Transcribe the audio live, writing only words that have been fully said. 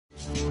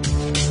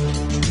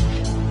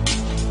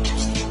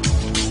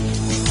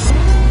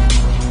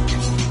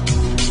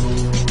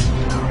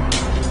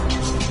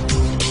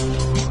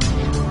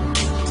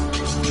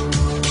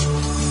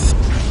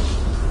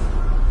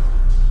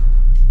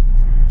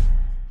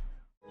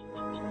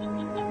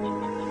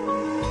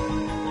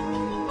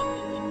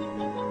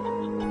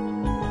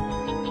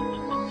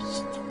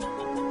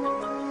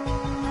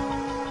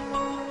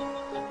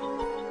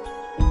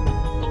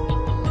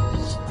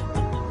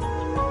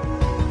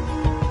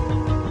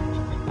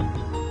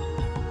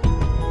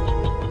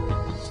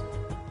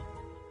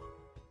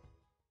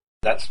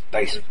That's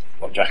basically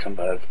what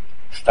Drakenberg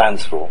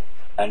stands for.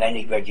 And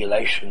any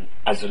regulation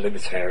as a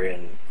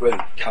libertarian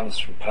group comes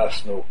from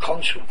personal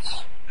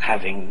conscience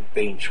having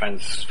been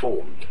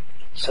transformed.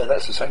 So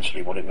that's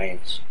essentially what it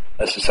means.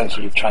 That's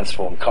essentially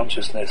transformed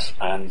consciousness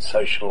and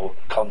social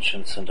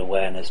conscience and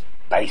awareness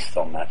based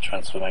on that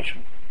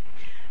transformation.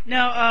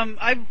 Now,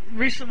 I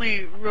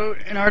recently wrote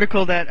an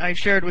article that I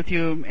shared with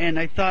you, and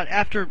I thought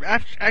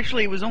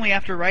actually it was only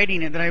after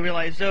writing it that I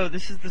realized, oh,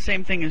 this is the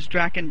same thing as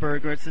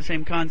Drakenberg, or it's the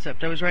same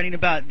concept. I was writing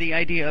about the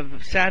idea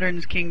of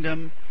Saturn's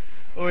kingdom,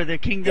 or the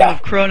kingdom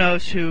of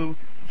Kronos, who,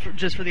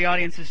 just for the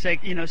audience's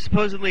sake,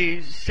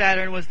 supposedly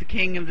Saturn was the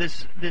king of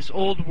this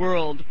old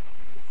world,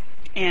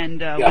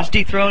 and was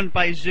dethroned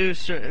by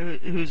Zeus,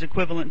 who's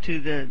equivalent to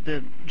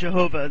the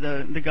Jehovah,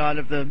 the god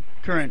of the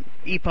current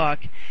epoch.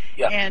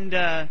 Yeah.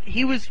 And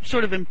he was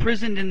sort of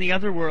imprisoned in the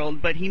other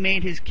world, but he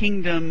made his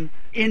kingdom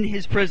in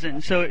his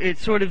prison. So it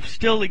sort of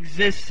still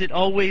exists. It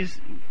always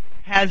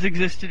has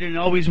existed and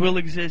always will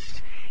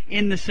exist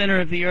in the center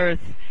of the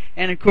earth.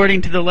 And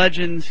according to the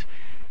legends,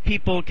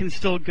 people can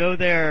still go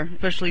there,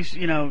 especially,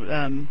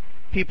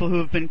 people who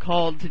have been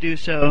called to do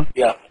so.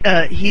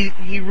 Yeah.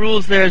 He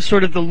rules there as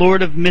sort of the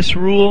Lord of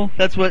Misrule.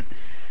 That's what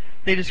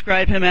they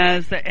describe him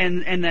as,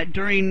 and that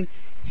during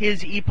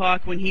his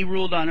epoch when he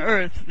ruled on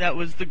Earth, that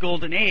was the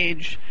Golden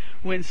Age,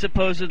 when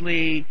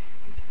supposedly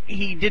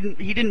he didn't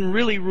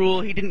really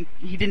rule. He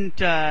didn't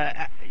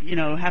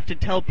have to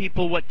tell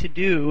people what to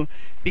do,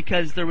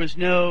 because there was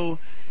no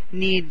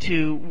need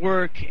to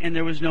work, and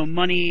there was no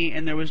money,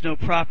 and there was no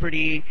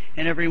property,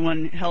 and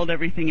everyone held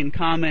everything in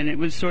common. It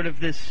was sort of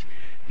this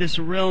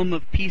realm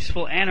of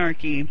peaceful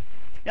anarchy.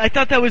 I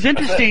thought that was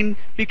interesting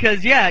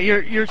because,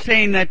 you're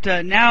saying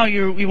that now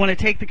we want to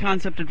take the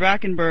concept of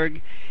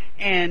Drakenberg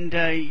and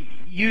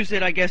use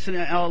it, I guess, and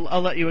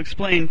I'll let you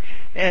explain,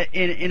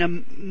 in a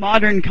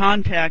modern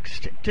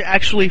context to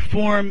actually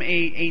form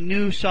a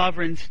new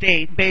sovereign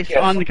state based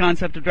on the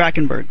concept of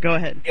Drakenberg. Go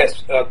ahead.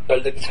 Yes, a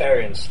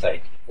libertarian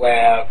state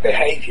where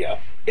behavior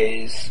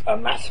is a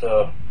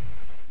matter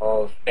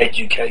of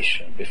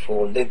education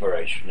before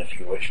liberation, if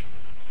you wish.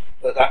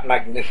 But that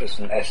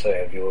magnificent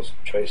essay of yours,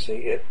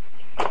 Tracy,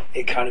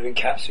 it kind of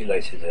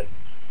encapsulated it.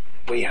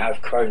 We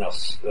have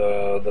Kronos,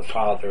 the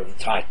father of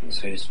the Titans,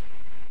 who's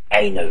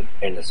Anu,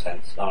 in a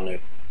sense, Anu.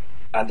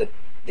 And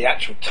the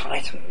actual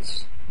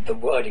Titans, the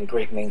word in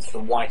Greek means the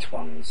white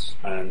ones,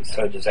 and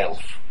so does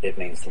elf. It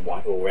means the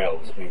white, or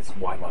elves, it means the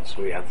white ones.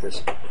 So we have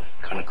this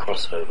kind of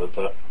crossover.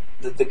 But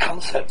the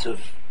concept of,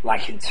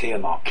 like in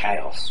Tiamat,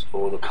 chaos,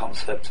 or the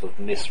concept of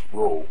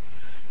misrule,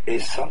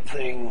 is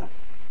something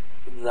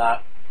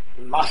that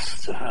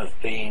must have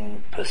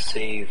been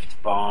perceived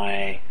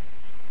by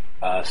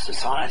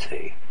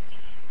society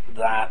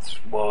that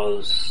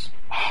was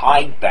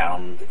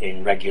hidebound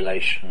in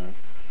regulation,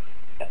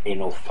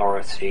 in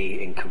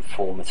authority, in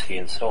conformity,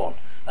 and so on.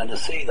 And to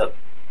see that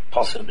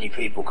possibly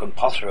people can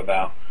potter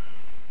about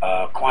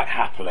quite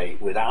happily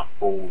without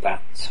all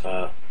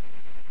that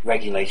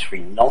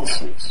regulatory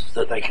nonsense,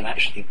 that they can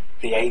actually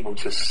be able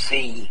to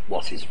see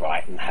what is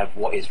right and have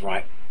what is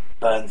right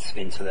burns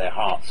into their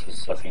hearts,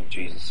 as I think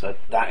Jesus said.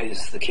 That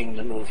is the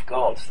kingdom of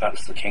God.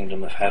 That's the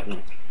kingdom of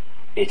heaven.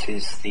 It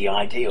is the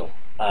ideal.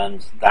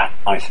 And that,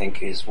 I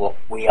think, is what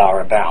we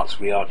are about.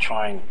 We are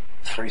trying,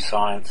 through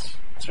science,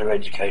 through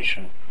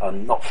education,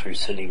 and not through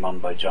silly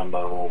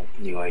mumbo-jumbo or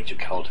New Age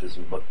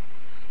occultism, but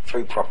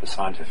through proper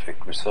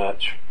scientific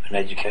research and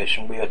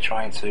education, we are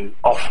trying to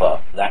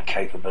offer that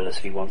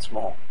capability once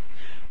more.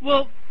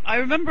 Well, I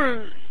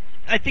remember,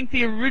 I think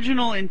the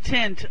original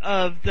intent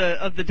of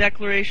the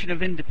Declaration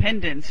of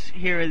Independence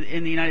here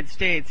in the United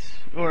States,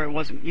 or it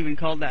wasn't even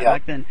called that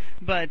back then,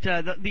 but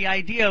the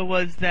idea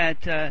was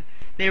that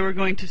they were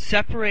going to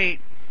separate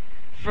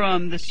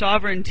from the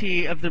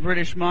sovereignty of the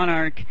British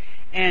monarch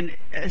and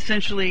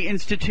essentially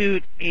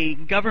institute a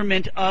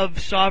government of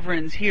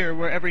sovereigns here,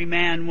 where every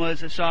man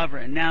was a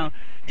sovereign. Now,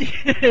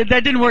 that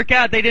didn't work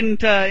out. They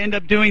didn't end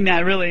up doing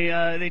that, really.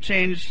 They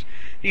changed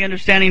the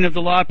understanding of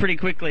the law pretty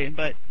quickly.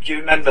 But do you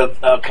remember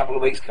a couple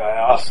of weeks ago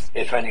I asked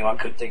if anyone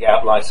could dig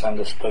out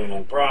Lysander Spooner,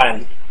 and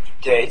Brian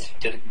did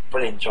a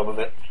brilliant job of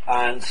it,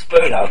 and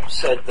Spooner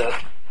said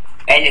that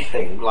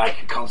anything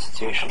like a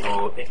constitution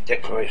or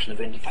Declaration of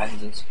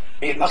Independence,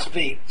 it must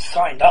be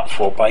signed up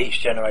for by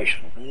each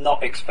generation,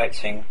 not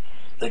expecting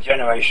the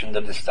generation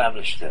that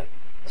established it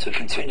to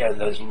continue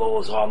those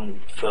laws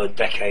on for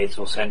decades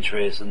or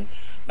centuries and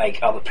make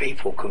other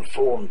people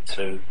conform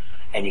to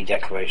any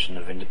Declaration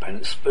of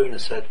Independence. Spooner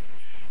said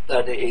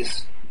that it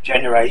is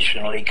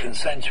generationally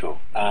consensual,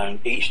 and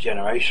each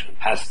generation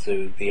has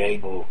to be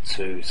able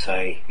to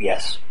say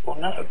yes or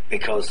no,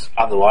 because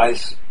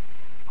otherwise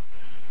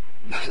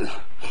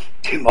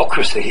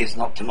democracy is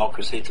not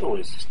democracy at all.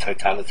 It's just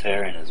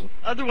totalitarianism.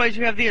 Otherwise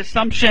you have the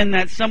assumption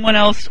that someone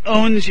else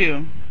owns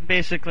you,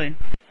 basically.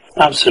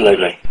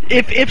 Absolutely.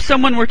 If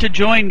someone were to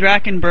join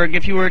Drakenberg,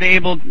 if you were to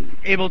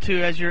able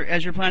to, as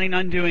you're planning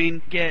on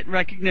doing, get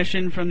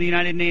recognition from the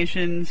United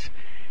Nations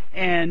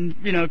and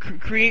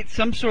create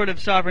some sort of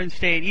sovereign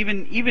state,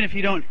 even if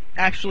you don't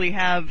actually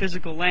have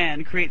physical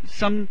land, create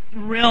some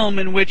realm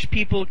in which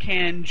people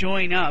can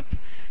join up.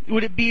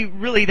 Would it be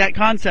really that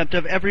concept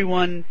of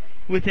everyone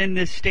within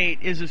this state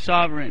is a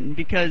sovereign?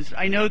 Because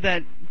I know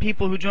that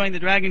people who join the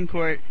Dragon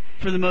Court,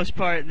 for the most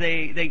part,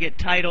 they get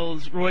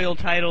titles, royal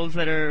titles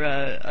that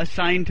are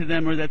assigned to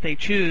them or that they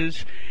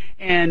choose.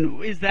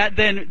 And is that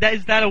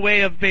a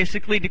way of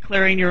basically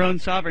declaring your own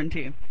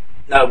sovereignty?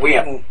 No, we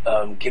haven't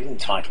given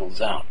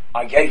titles out.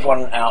 I gave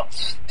one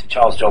out to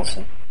Charles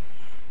Johnson,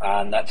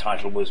 and that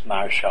title was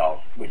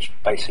Maréchal, which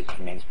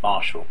basically means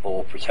marshal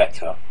or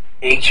protector.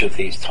 Each of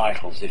these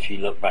titles, if you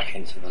look back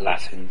into the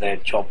Latin, they're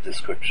job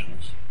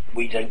descriptions.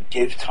 We don't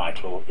give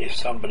title. If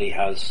somebody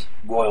has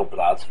royal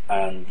blood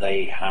and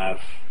they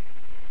have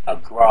a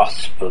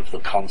grasp of the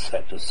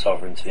concept of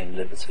sovereignty and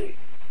liberty,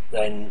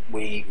 then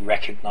we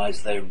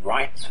recognise their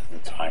right to the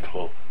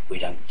title. We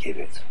don't give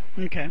it.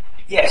 Okay.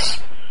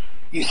 Yes.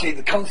 You see,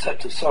 the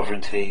concept of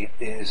sovereignty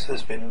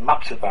has been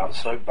mucked about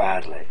so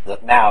badly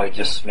that now it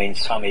just means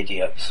some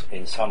idiot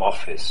in some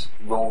office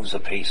rules a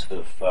piece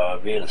of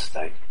real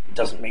estate. It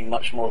doesn't mean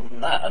much more than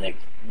that, and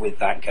with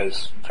that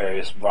goes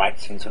various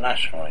rights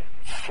internationally.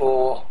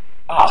 For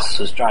us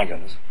as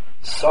dragons,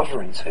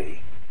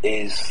 sovereignty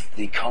is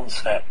the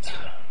concept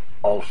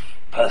of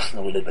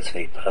personal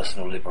liberty,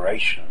 personal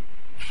liberation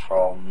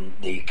from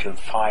the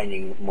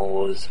confining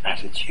mores,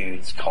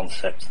 attitudes,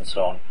 concepts and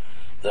so on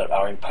that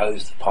are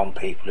imposed upon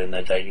people in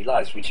their daily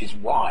lives, which is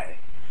why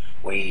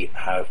we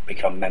have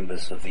become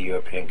members of the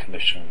European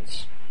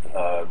Commission's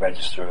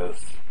Register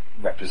of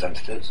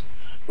Representatives,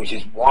 which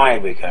is why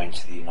we're going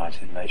to the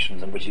United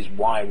Nations, and which is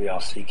why we are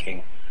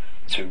seeking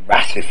to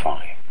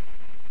ratify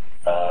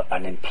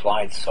an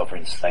implied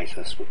sovereign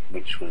status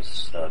which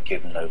was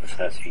given over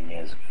 13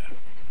 years ago.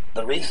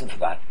 The reason for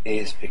that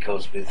is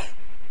because with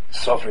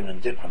sovereign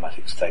and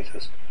diplomatic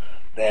status,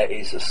 there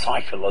is a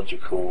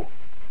psychological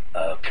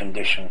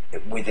condition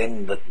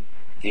within the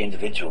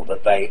individual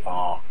that they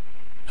are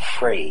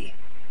free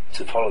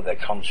to follow their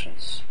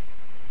conscience,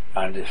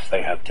 and if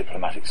they have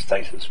diplomatic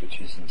status,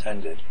 which is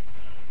intended,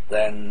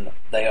 then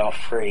they are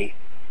free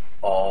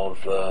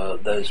of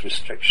those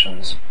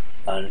restrictions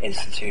and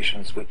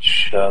institutions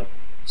which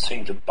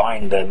seem to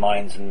bind their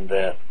minds and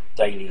their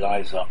daily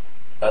lives up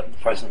at the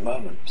present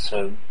moment.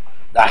 So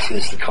that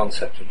is the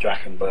concept of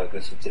Drakenberg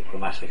as a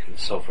diplomatic and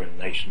sovereign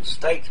nation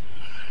state,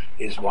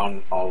 is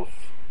one of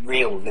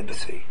real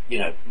liberty.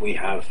 We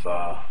have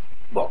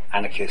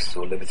anarchists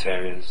or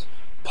libertarians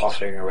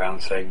pottering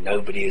around saying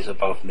nobody is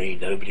above me,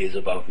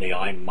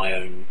 I'm my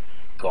own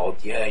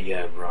god.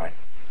 Yeah, right.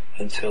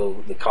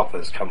 Until the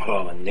coppers come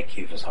along and nick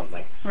you for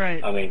something.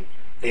 Right. I mean,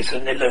 it's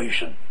an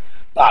illusion.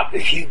 But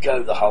if you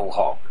go the whole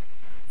hog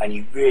and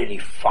you really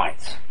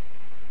fight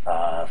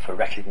for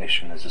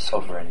recognition as a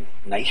sovereign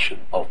nation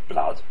of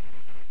blood,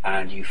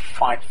 and you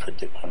fight for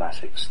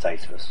diplomatic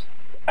status,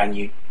 and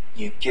you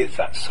give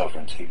that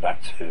sovereignty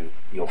back to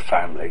your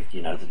family,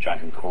 the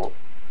Dragon Court,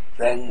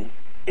 then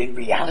in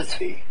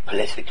reality,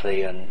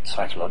 politically and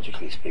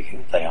psychologically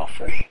speaking, they are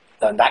free.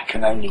 And that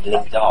can only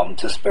lead on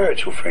to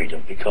spiritual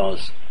freedom,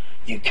 because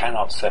you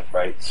cannot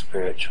separate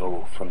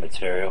spiritual from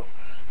material,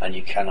 and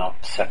you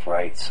cannot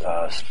separate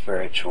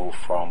spiritual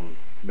from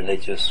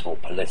religious or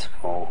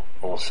political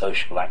or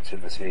social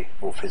activity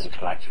or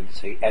physical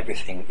activity.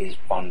 Everything is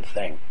one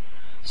thing.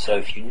 So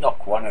if you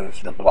knock one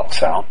of the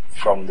blocks out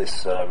from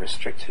this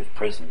restrictive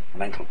prison,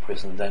 mental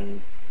prison,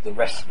 then the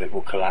rest of it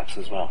will collapse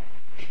as well.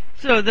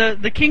 So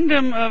the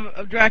kingdom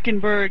of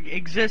Drakenberg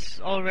exists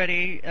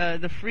already,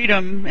 the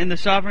freedom and the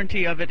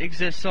sovereignty of it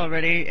exists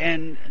already,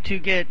 and to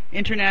get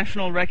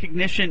international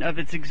recognition of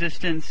its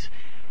existence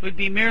would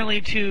be merely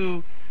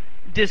to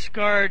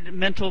discard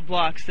mental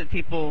blocks that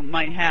people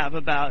might have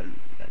about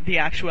the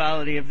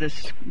actuality of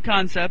this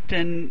concept,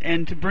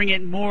 and to bring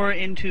it more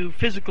into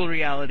physical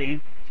reality.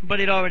 But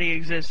it already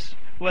exists,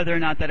 whether or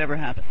not that ever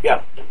happened.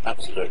 Yeah,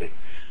 absolutely.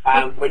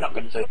 We're not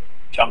going to do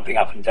jumping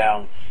up and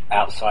down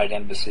outside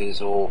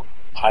embassies or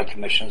high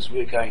commissions.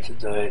 We're going to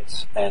do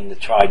it in the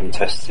tried and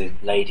tested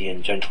lady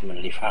and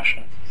gentlemanly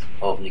fashion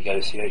of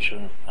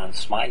negotiation and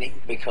smiling,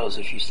 because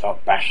if you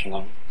start bashing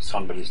on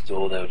somebody's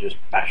door, they'll just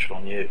bash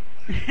on you.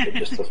 It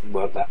just doesn't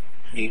work that.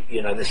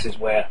 This is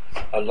where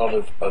a lot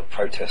of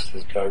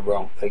protesters go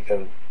wrong. They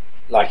go,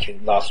 like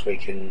last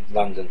week in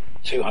London,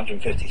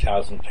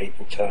 250,000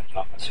 people turned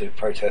up to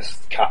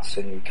protest cuts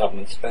in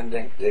government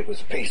spending. It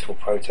was a peaceful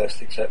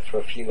protest, except for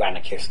a few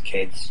anarchist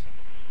kids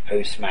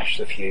who smashed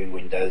a few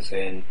windows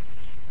in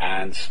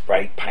and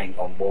sprayed paint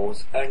on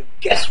walls. And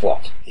guess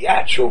what? The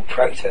actual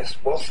protest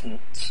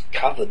wasn't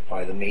covered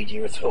by the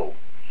media at all.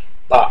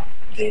 But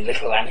the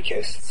little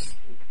anarchists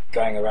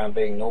going around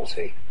being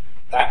naughty,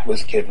 that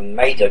was given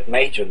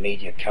major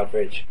media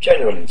coverage.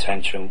 General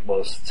intention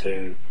was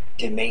to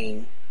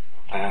demean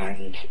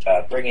and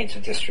bring into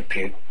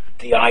disrepute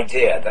the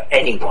idea that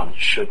anyone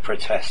should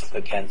protest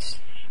against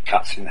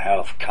cuts in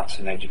health, cuts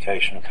in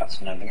education, or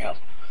cuts in anything else.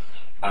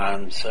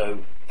 And so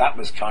that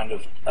was kind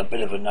of a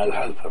bit of a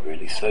no-hoper,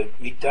 really. So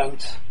you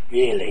don't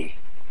really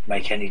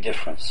make any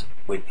difference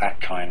with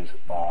that kind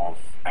of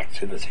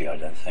activity, I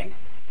don't think,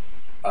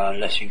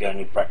 unless you're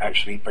going to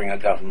actually bring a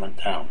government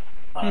down.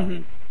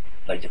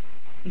 They do.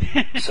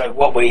 So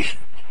what we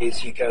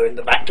is you go in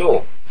the back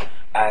door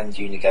and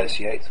you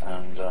negotiate,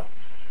 and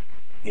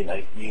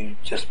you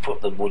just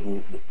put the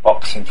wooden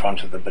box in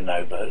front of the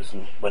bonobos,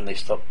 and when they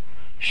stop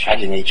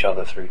shagging each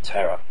other through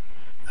terror,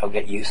 they'll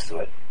get used to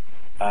it,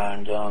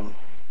 and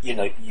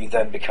you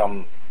then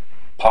become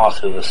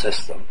part of a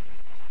system,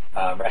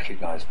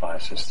 recognised by a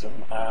system,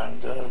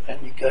 and then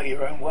you go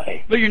your own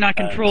way. But you're not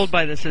controlled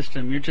by the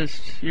system.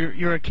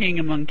 You're a king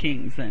among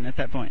kings then at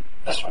that point.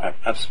 That's right,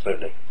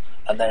 absolutely.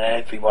 And then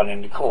everyone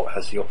in the court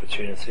has the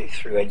opportunity,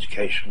 through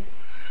education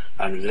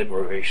and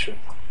liberation,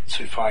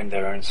 to find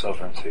their own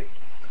sovereignty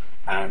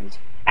and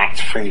act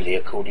freely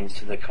according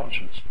to their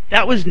conscience.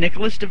 That was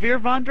Nicholas de Vere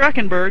von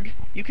Drakenberg.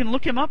 You can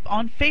look him up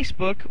on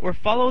Facebook or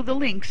follow the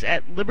links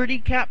at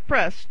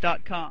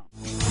libertycappress.com.